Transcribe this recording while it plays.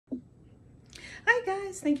Hi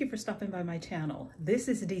guys, thank you for stopping by my channel. This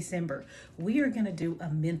is December. We are going to do a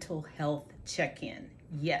mental health check-in.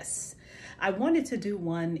 Yes, I wanted to do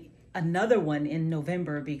another one in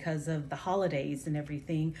November because of the holidays and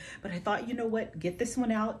everything, but I thought, you know what, get this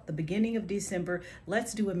one out the beginning of December.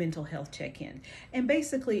 Let's do a mental health check-in. And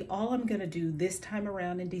basically all I'm going to do this time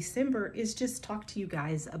around in December is just talk to you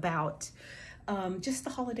guys about just the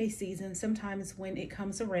holiday season. Sometimes when it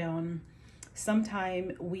comes around,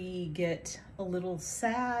 sometimes we get a little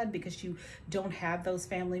sad because you don't have those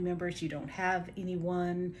family members, you don't have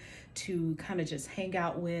anyone to kind of just hang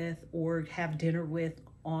out with or have dinner with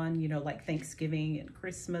on, like Thanksgiving and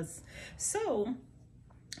Christmas. So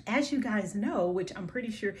as you guys know, which I'm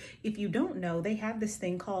pretty sure if you don't know, they have this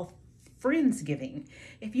thing called Friendsgiving.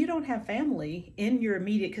 If you don't have family in your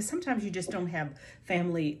immediate, because sometimes you just don't have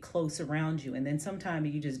family close around you, and then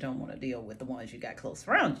sometimes you just don't want to deal with the ones you got close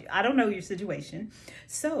around you. I don't know your situation.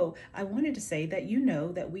 So I wanted to say that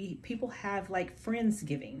that people have like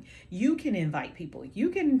Friendsgiving. You can invite people.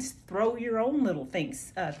 You can throw your own little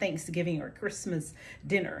Thanksgiving or Christmas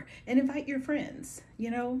dinner and invite your friends,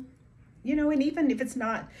 and even if it's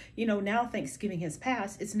not, now Thanksgiving has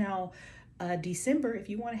passed, it's now December. If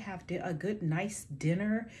you want to have a good, nice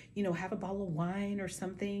dinner, have a bottle of wine or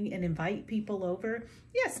something and invite people over.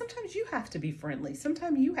 Yeah, sometimes you have to be friendly.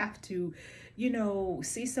 Sometimes you have to,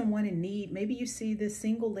 see someone in need. Maybe you see this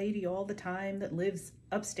single lady all the time that lives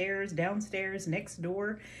upstairs, downstairs, next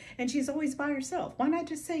door, and she's always by herself. Why not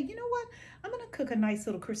just say, you know what? I'm going to cook a nice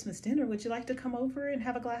little Christmas dinner. Would you like to come over and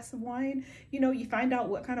have a glass of wine? You find out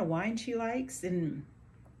what kind of wine she likes, and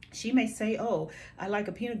she may say, oh, I like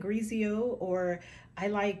a Pinot Grigio, or I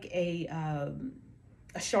like a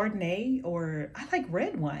Chardonnay, or I like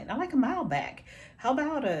red wine. I like a Malbec. How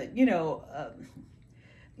about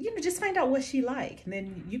just find out what she like, and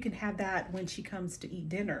then you can have that when she comes to eat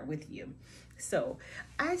dinner with you. So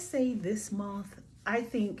I say this month, I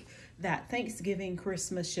think that Thanksgiving,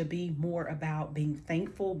 Christmas should be more about being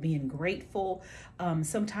thankful, being grateful,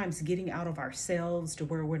 sometimes getting out of ourselves to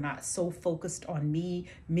where we're not so focused on me,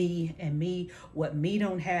 and me, what me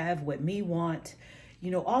don't have, what me want,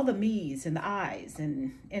 all the me's and the I's,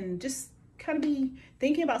 and just kind of be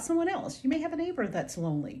thinking about someone else. You may have a neighbor that's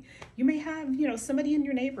lonely. You may have, somebody in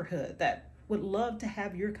your neighborhood that would love to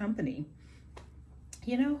have your company.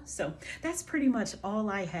 So that's pretty much all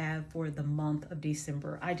I have for the month of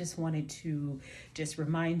December. I just wanted to just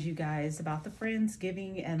remind you guys about the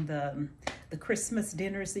Friendsgiving and the Christmas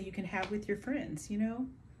dinners that you can have with your friends,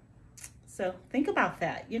 So think about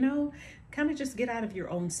that, kind of just get out of your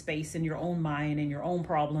own space and your own mind and your own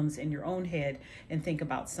problems in your own head and think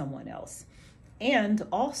about someone else. And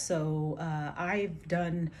also, I've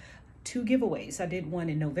done 2 giveaways. I did one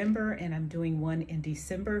in November and I'm doing one in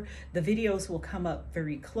December. The videos will come up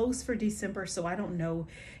very close for December, so I don't know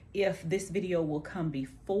if this video will come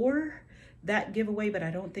before that giveaway, but I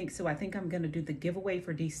don't think so. I think I'm going to do the giveaway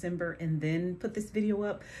for December and then put this video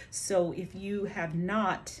up. So if you have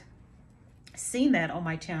not seen that on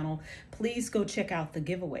my channel, please go check out the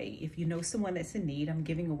giveaway. If you know someone that's in need, I'm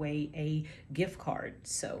giving away a gift card.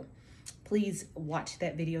 So please watch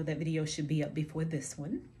that video. That video should be up before this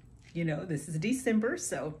one. This is December,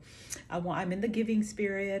 so I'm in the giving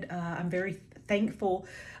spirit. I'm very thankful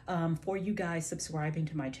for you guys subscribing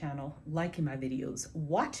to my channel, liking my videos,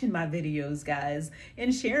 watching my videos, guys,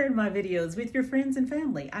 and sharing my videos with your friends and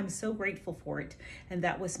family. I'm so grateful for it, and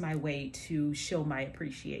that was my way to show my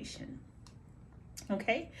appreciation.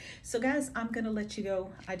 Okay, so guys, I'm gonna let you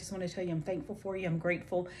go. I just want to tell you I'm thankful for you, I'm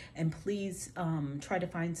grateful, and please try to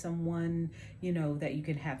find someone that you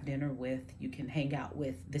can have dinner with, you can hang out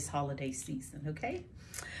with this holiday season. Okay,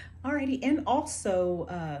 alrighty. And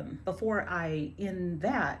also before I end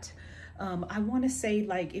that, I want to say,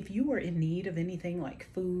 like, if you are in need of anything like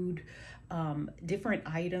food, different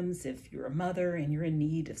items, if you're a mother and you're in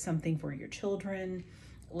need of something for your children,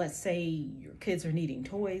 let's say your kids are needing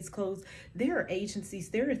toys, clothes, there are agencies,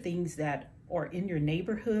 there are things that are in your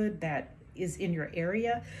neighborhood, that is in your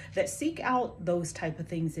area, that seek out those type of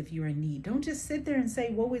things if you're in need. Don't just sit there and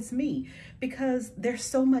say, woe is me, because there's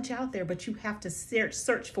so much out there, but you have to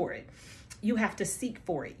search for it. You have to seek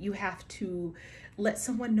for it. You have to let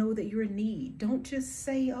someone know that you're in need. Don't just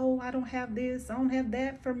say, oh, I don't have this, I don't have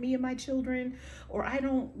that for me and my children, or I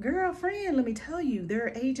don't. Girlfriend, let me tell you, there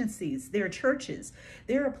are agencies, there are churches,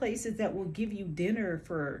 there are places that will give you dinner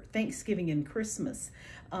for Thanksgiving and Christmas,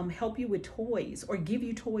 help you with toys, or give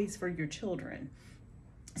you toys for your children.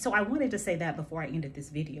 So I wanted to say that before I ended this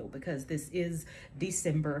video, because this is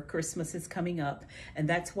December, Christmas is coming up, and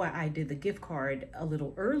that's why I did the gift card a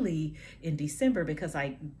little early in December, because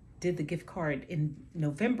I did the gift card in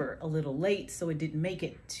November a little late, so it didn't make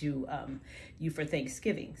it to you for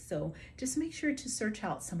Thanksgiving. So just make sure to search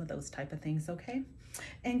out some of those type of things, okay?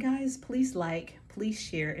 And guys, please like, please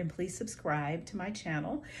share, and please subscribe to my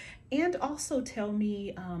channel. And also tell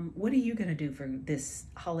me, what are you gonna do for this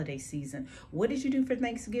holiday season? What did you do for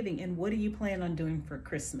Thanksgiving? And what do you plan on doing for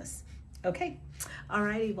Christmas? Okay. All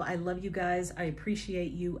righty. Well, I love you guys. I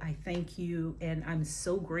appreciate you. I thank you. And I'm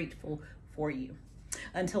so grateful for you.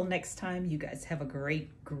 Until next time, you guys have a great,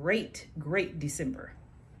 great, great December.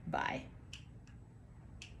 Bye.